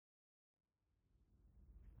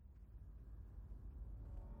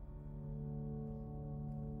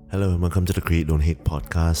Hello and welcome to the Create Don't Hate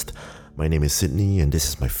podcast. My name is Sydney and this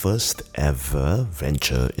is my first ever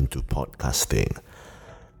venture into podcasting.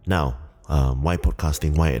 Now, why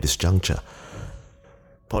podcasting? Why at this juncture?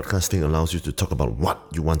 Podcasting allows you to talk about what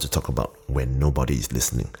you want to talk about when nobody is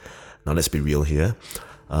listening. Now, let's be real here.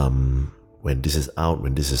 When this is out,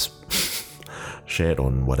 when this is shared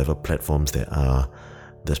on whatever platforms there are,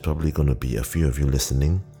 there's probably going to be a few of you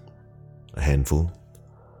listening, a handful,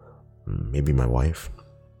 maybe my wife.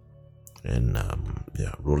 And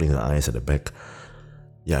rolling her eyes at the back.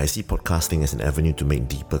 I see podcasting as an avenue to make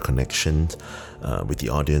deeper connections with the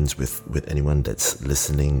audience, with anyone that's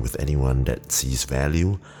listening, with anyone that sees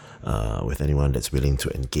value, with anyone that's willing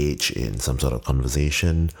to engage in some sort of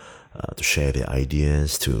conversation, to share their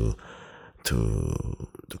ideas, to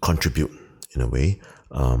contribute in a way.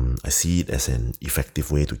 I see it as an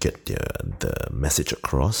effective way to get the message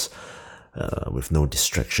across. With no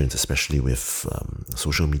distractions, especially with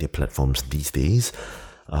social media platforms these days.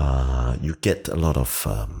 You get a lot of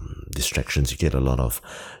distractions, you get a lot of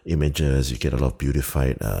images, you get a lot of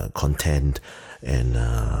beautified content, and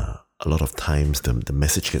a lot of times the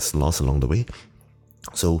message gets lost along the way.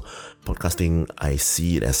 So podcasting, I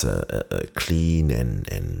see it as a clean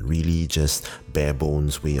and really just bare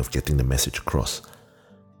bones way of getting the message across.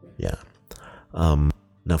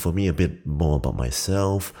 Now for me, a bit more about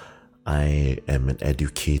myself. I am an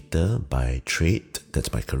educator by trade.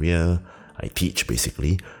 That's my career. I teach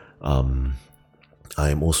basically. I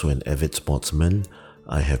am also an avid sportsman.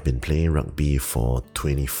 I have been playing rugby for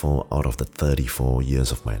 24 out of the 34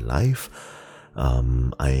 years of my life.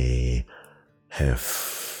 I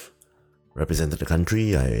have represented the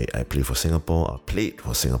country. I play for Singapore. I played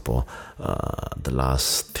for Singapore the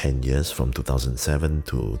last 10 years from 2007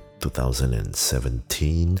 to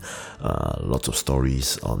 2017. Lots of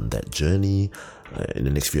stories on that journey in the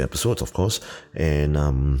next few episodes, of course. And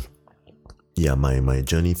my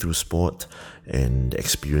journey through sport and the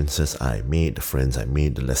experiences I made, the friends I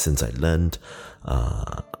made, the lessons I learned,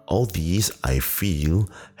 all these I feel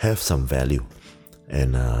have some value.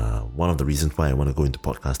 And one of the reasons why I want to go into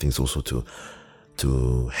podcasting is also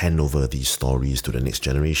to hand over these stories to the next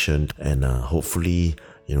generation, and hopefully,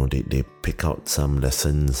 they pick out some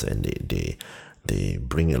lessons and they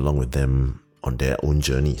bring it along with them on their own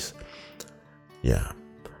journeys.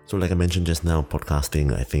 So like I mentioned just now,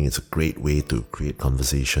 podcasting, I think it's a great way to create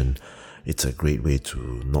conversation. It's a great way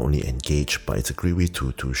to not only engage, but it's a great way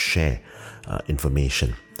to share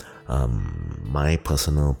information. My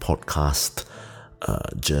personal podcast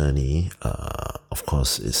journey, of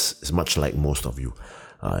course, is much like most of you.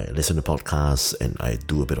 I listen to podcasts and I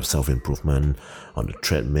do a bit of self-improvement on the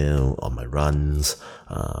treadmill, on my runs,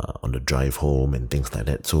 on the drive home and things like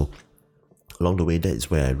that. So along the way, that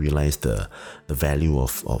is where I realized the value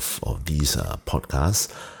of these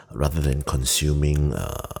podcasts, rather than consuming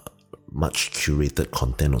much curated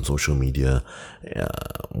content on social media,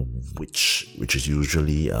 which is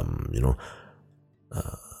usually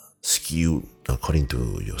skewed according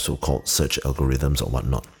to your so-called search algorithms or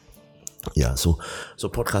whatnot. So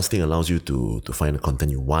podcasting allows you to find the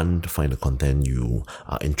content you want, to find the content you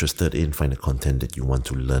are interested in, find the content that you want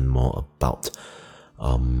to learn more about.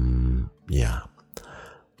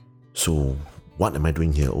 So what am I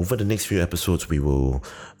doing here? Over the next few episodes, we will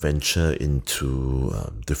venture into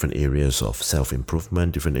different areas of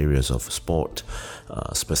self-improvement, different areas of sport,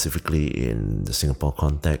 specifically in the Singapore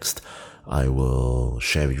context. I will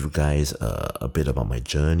share with you guys a bit about my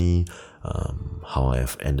journey, how I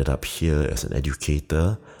have ended up here as an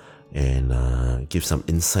educator, and give some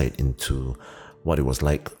insight into what it was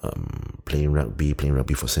like playing rugby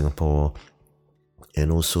for Singapore,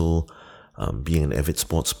 and also being an avid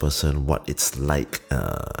sports person, what it's like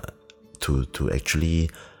to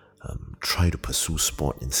actually try to pursue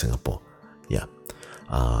sport in Singapore.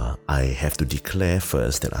 I have to declare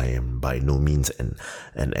first that I am by no means an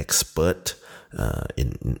expert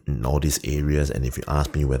in all these areas, and if you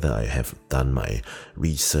ask me whether I have done my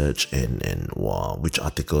research and which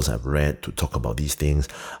articles I've read to talk about these things,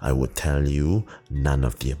 I would tell you none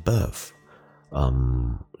of the above.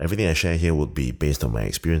 Everything I share here would be based on my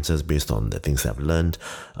experiences, based on the things I've learned.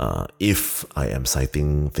 If I am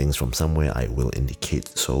citing things from somewhere, I will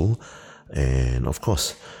indicate so. And of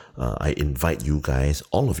course, I invite you guys,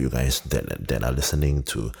 all of you guys that are listening,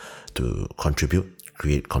 to contribute,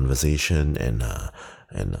 create conversation, and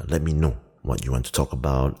let me know what you want to talk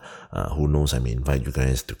about. Who knows, I may invite you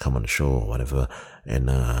guys to come on the show or whatever. And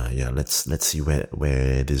let's see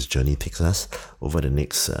where this journey takes us over the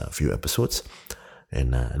next few episodes.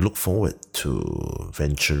 And I look forward to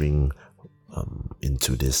venturing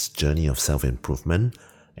into this journey of self-improvement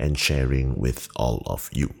and sharing with all of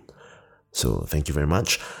you. So thank you very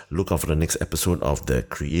much. Look out for the next episode of the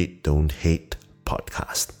Create Don't Hate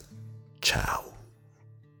podcast. Ciao.